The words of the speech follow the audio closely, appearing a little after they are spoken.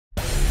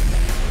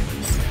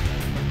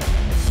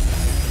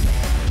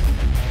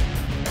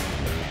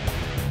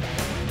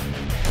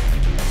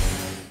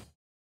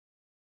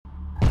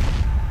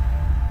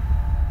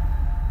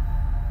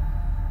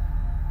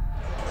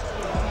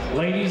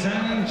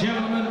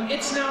gentlemen,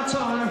 it's now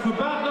time for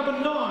bout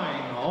number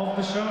 9 of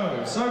the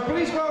show. So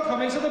please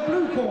welcome into the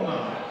blue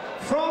corner,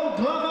 from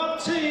Glove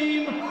Up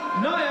Team,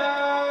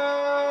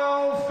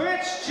 Niall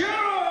Fitzgerald!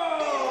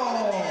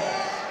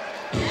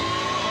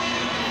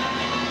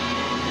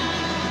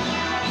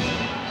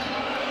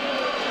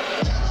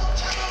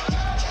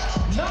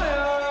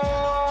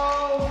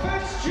 Niall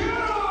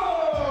Fitzgerald!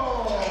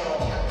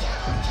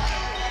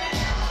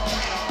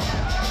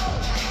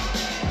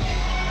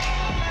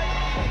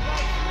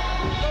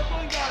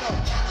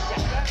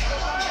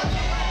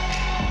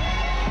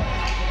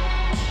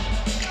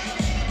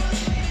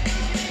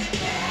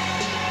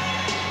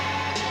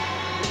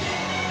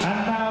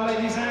 And now,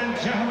 ladies and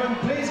gentlemen,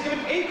 please give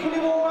an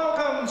equally warm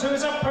welcome to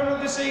his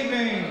opponent this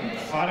evening.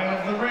 Fighting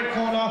out of the red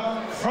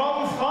corner,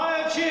 from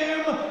Fire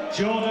Gym,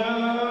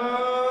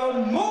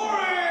 Jordan Mort!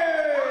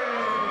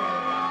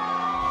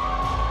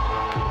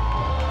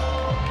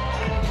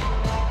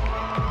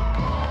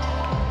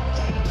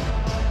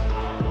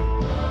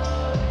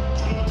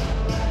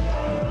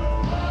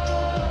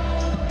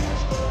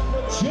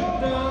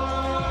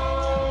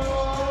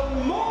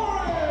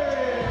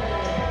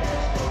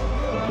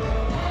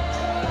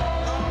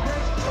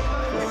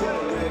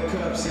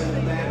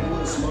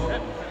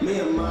 Me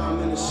and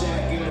mom in the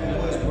shack in the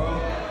woods, bro.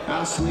 I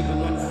was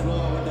sleeping on the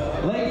floor with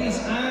the... Ladies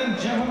and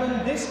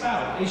gentlemen, this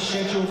bout is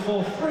scheduled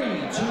for 3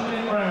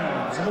 2-minute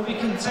rounds and will be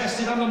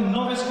contested under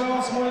novice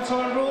class Muay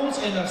Thai rules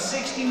in the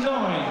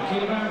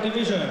 69kg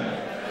division.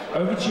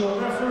 Over to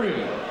your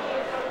referee.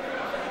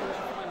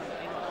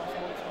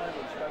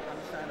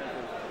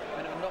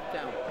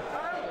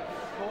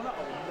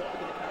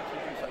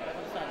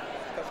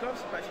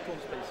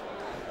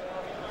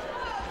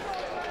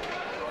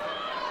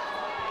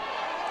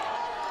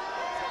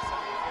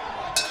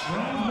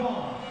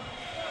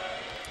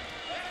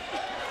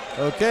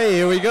 Okay,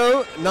 here we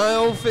go.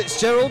 Niall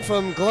Fitzgerald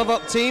from Glove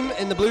Up Team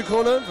in the blue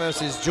corner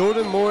versus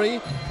Jordan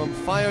Mort from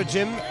Fire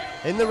Gym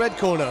in the red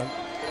corner.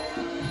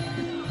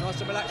 Nice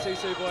to relax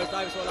these two boys,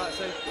 Davis, what I like to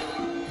see. A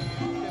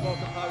bit more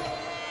composed.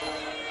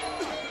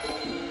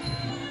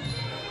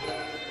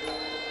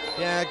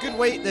 Yeah, good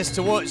weight this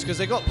to watch because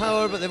they got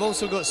power, but they've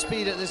also got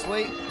speed at this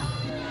weight.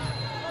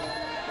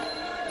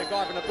 The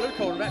guy from the blue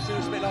corner actually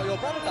looks a bit like your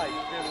brother, Dave.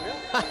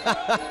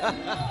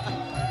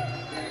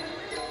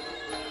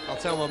 I'll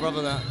tell my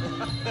brother that.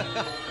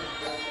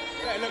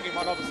 Better looking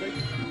one, obviously.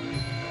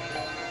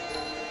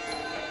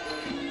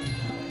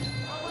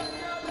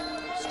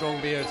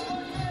 Strong beard. Right,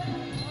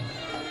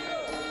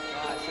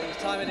 so he's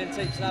timing in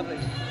Teep's lovely.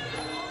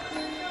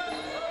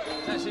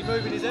 He's actually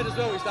moving his head as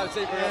well, he's no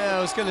Teep. Yeah,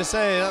 I was going to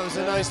say, that was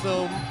a nice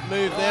little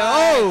move there.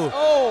 Oh!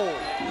 Oh!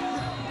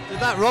 Did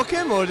that rock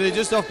him or did it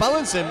just off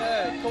balance him?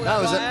 Yeah, caught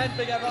that was right it. hand,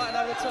 big hand right and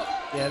over the top.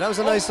 Yeah, that was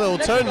a nice little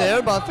turn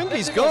there, but I think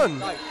he's gone.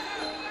 No?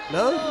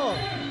 No?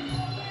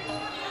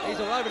 He's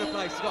all over the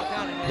place, he's got to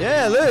count him.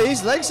 Yeah, look,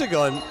 his legs are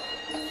gone.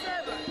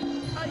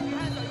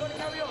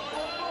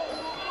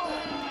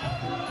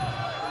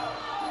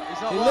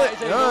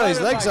 No, his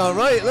legs aren't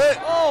right, look.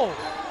 Oh!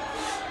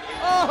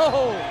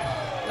 Oh!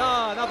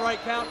 No, another 8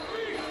 count.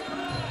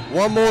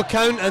 One more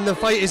count and the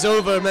fight is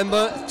over,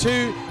 remember?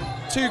 Two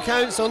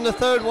counts on the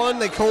third one,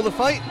 they call the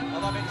fight. I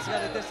might mean to see how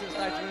the distance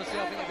later, we're going to see,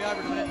 I think it'll be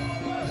over in a minute.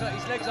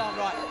 His legs aren't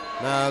right.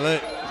 Nah,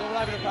 look. He's all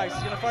over the place,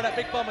 he's going to throw that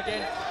big bomb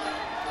again.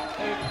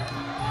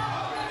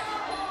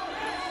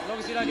 As long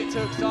as you don't get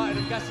too excited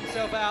and gas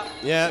himself out.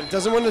 Yeah,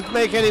 doesn't want to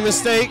make any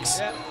mistakes.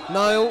 Yep.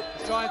 Niall.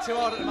 He's trying too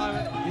hard at the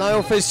moment.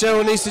 Niall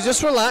Fitzgerald needs to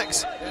just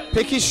relax,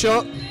 pick his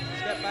shot.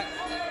 Step back.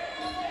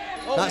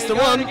 Oh, that's the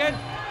one. Again.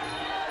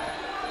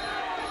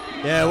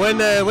 Yeah,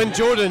 when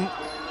Jordan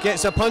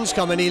gets a punch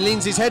coming, he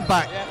leans his head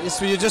back. Yep.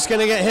 So you're just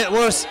going to get hit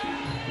worse. Yeah,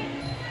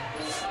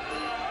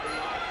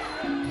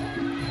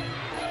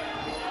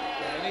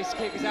 he needs to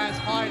keep his hands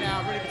high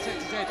now, really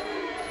protect his head.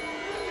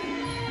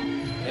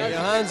 Get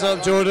your hands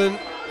up, Jordan.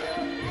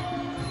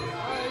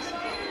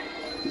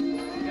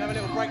 Have a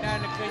little break down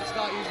in the clinch,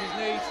 start using his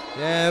knees.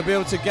 Yeah, he'll be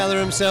able to gather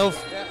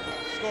himself. Yeah,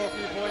 score a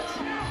few points.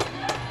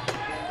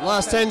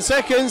 Last 10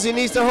 seconds, he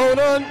needs to hold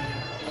on.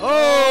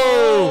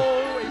 Oh!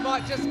 He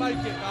might just make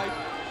it, mate.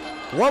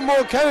 One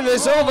more count,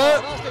 it's over.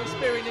 Last little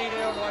spearing knee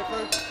there on the way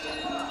through.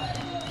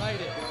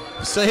 Made it.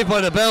 Saved by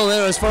the bell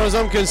there, as far as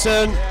I'm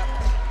concerned. Yeah.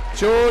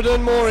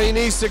 Jordan Mort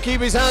needs to keep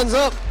his hands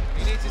up.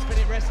 He needs to spin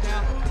it rest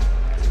now.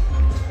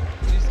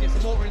 He needs to get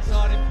some water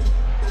inside him.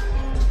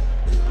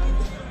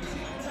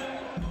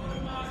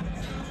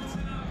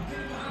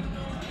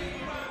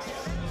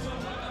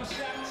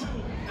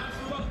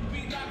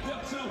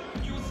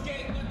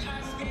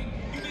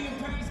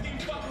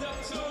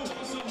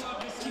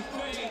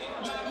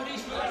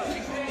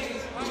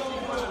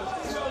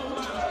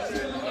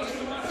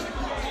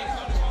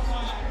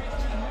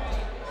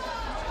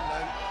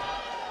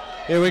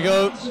 Here we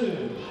go.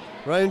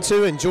 Round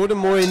 2, and Jordan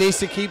Mort needs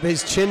to keep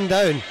his chin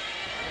down.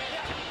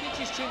 Keeps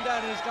his chin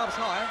down and his gloves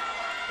higher.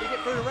 He get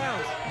through the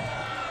round.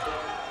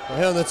 Well,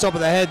 hit on the top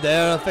of the head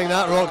there. I think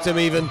that rocked him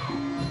even. Yeah.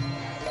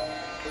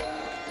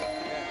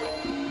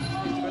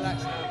 Needs to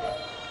relax now.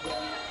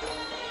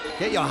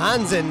 Get your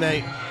hands in,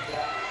 mate.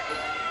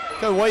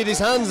 how wide his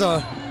hands are.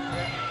 I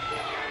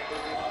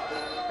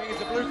think it's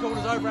the blue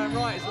corner's over and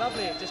right. It's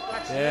lovely. It just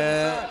catches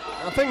Yeah,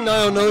 I think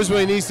Niall knows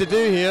what he needs to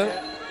do here.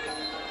 Yeah.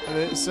 And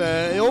it's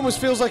it almost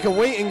feels like a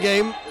waiting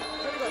game.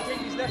 He's only got to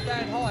keep his left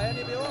hand high and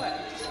he'll be alright.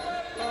 Just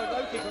throw a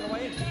low kick on the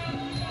way in.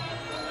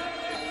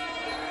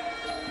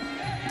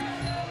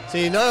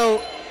 See,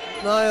 Niall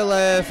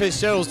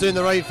Fitzgerald's doing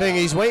the right thing.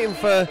 He's waiting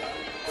for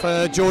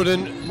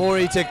Jordan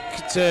Morey to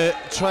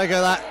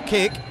trigger that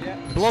kick,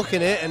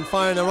 blocking it and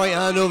firing the right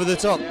hand over the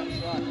top. Yeah,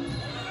 that's right.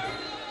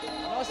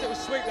 Nice little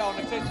sweep there on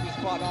the clinch was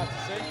quite nice to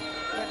see.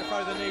 Went to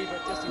throw the knee,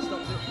 but just he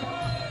stops it.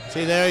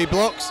 See there, he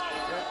blocks.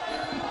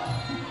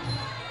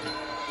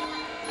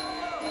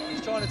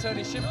 He's trying to turn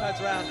his shin pads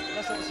around.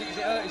 That's obviously because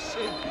it hurt his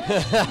shin.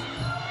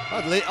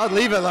 I'd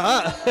leave it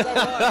like that.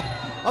 Right.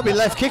 I'll be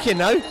left kicking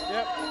now. Yep.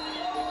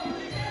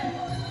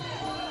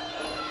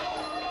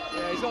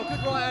 Yeah, he's got a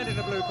good right hand in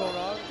the blue corner.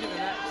 I'll give him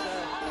that.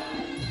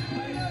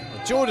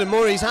 Jordan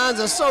Morey's hands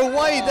are so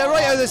wide, they're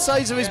right out the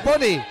sides of his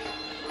body.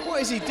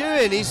 What is he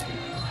doing? He needs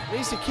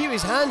to keep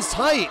his hands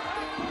tight.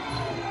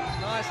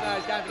 Nice now,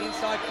 he's going for the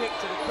inside kick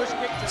to the push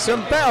kick to the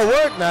Some better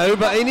work now,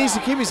 but he needs to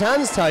keep his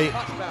hands tight.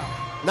 Much better.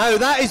 Now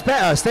that is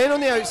better, staying on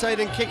the outside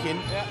and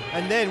kicking,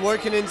 and then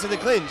working into the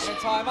clinch. And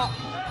tie him up.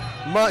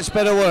 Much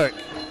better work.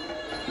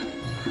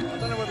 I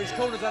don't know whether his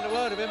corner's had a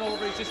word of him or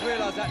whether he's just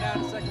realised that now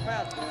in the second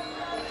round.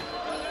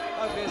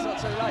 Hopefully it's not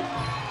too late.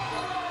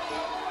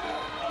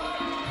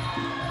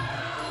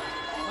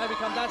 Maybe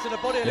come down to the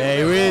body a little bit. Yeah,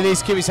 he really needs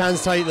to keep his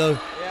hands tight though.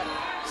 Yeah.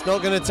 It's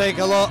not going to take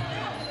a lot.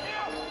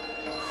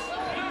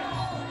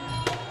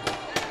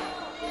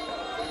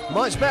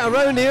 Much better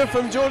round here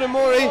from Jordan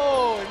Morey.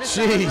 Oh,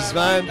 jeez,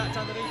 man. That's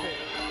underneath it.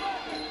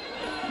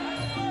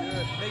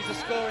 Good. Needs a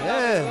score in that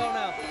Yeah. as well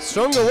now.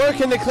 Stronger work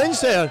in the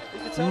clinch there.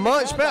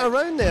 Much better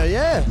round there,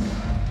 yeah.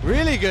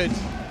 Really good.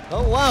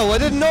 Oh wow, I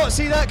did not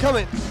see that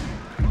coming.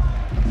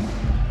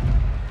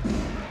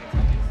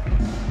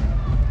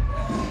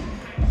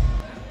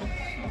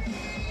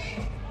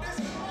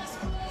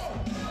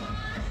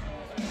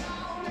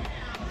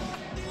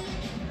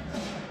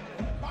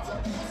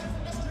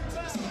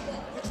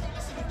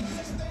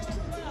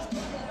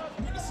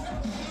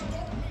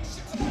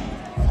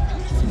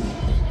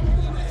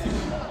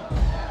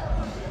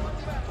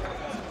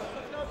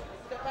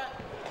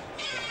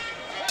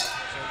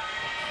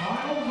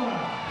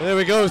 There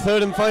we go,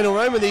 third and final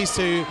round with these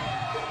two.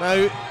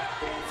 Now,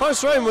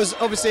 first round was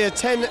obviously a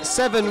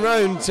 10-7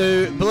 round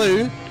to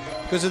blue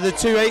because of the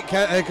 2-8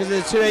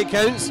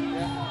 counts.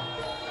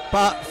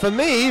 But for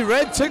me,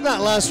 red took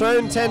that last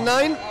round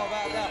 10-9.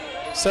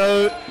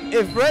 So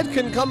if red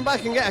can come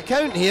back and get a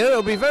count here,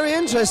 it'll be very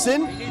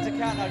interesting. He needs a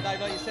count though,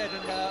 Dave, like you said,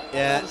 and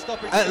Yeah,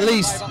 stoppage at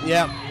least,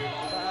 yeah. But,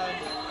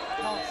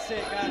 can't see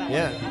it going that way.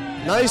 Yeah,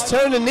 nice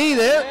turn and knee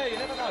there. Yeah, you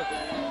never know.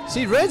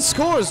 See, red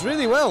scores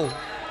really well.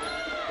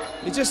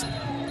 He just,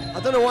 I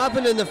don't know what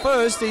happened in the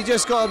first, he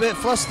just got a bit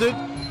flustered.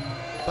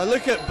 But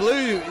look at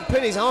blue,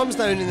 putting his arms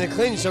down in the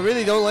clinch. I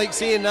really don't like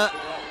seeing that.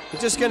 He's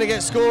just going to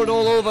get scored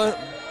all over.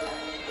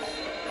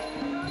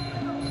 Yeah,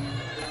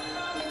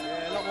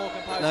 a lot more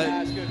composed. Now,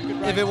 That's good.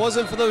 Good if it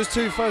wasn't for those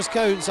two first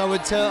counts,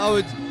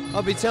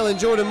 I'd be telling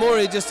Jordan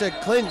Morey just to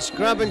clinch,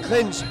 grab and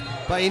clinch.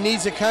 But he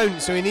needs a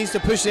count, so he needs to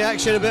push the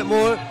action a bit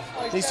more.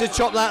 Needs to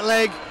chop that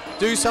leg,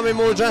 do something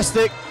more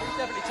drastic. He's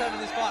definitely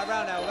turning this fight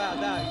around now without a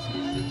doubt.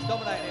 He's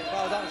dominating it as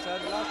far as I'm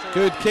concerned. The last two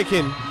Good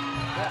kicking.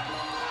 Yeah.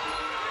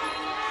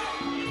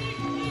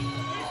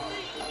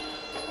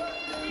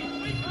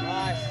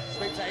 Nice.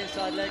 Sweeps that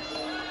inside leg.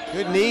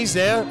 Good knees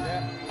there.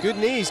 Yeah. Good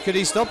knees. Could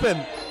he stop him?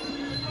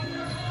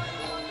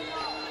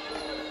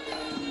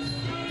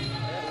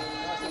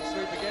 Nice little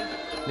sweep again.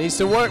 Needs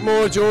to work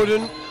more,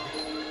 Jordan.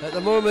 At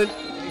the moment,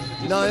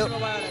 Just Niall.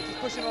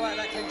 push him away at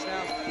that clinch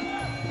now.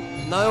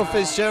 Niall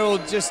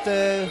Fitzgerald just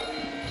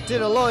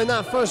did a lot in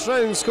that first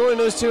round, scoring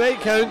those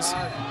 2-8 counts.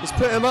 He's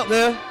put him up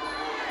there.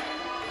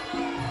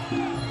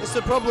 It's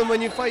the problem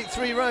when you fight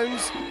 3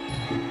 rounds.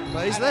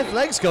 But his left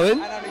leg's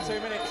going. And only 2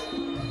 minutes.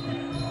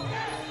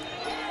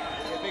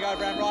 Yeah, big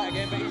overhand right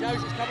again, but he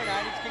knows it's coming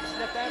out. He just keeps his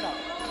left hand up.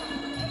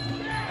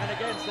 And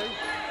again, see?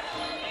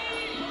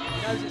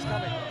 He knows it's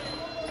coming.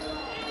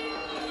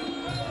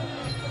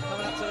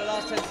 Coming up to the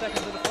last 10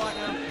 seconds of the fight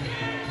now.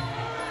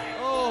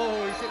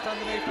 Oh, he sits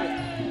underneath it.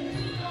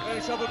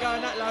 Only trouble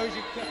going that low is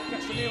you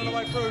catch the knee on the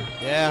way through.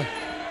 Yeah.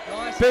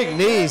 Nice. Big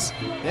knees.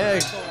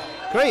 Yeah.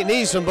 Great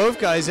knees from both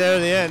guys there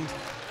at the end.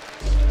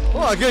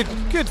 What a good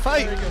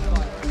fight. Very good fight.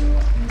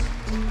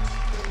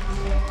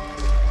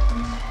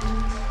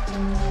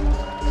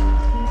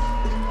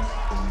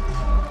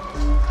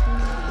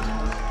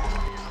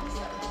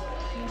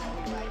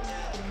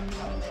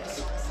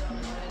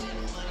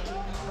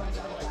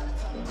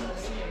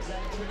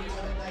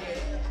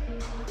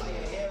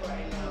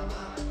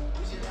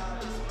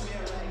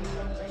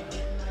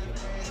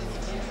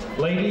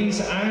 Ladies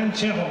and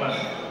gentlemen,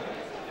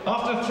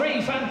 after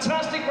 3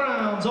 fantastic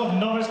rounds of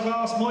novice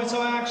class Muay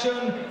Thai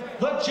action,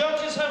 the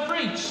judges have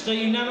reached a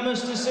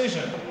unanimous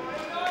decision.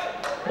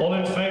 All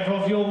in favour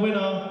of your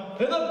winner,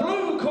 in the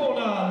blue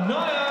corner,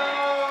 Niall.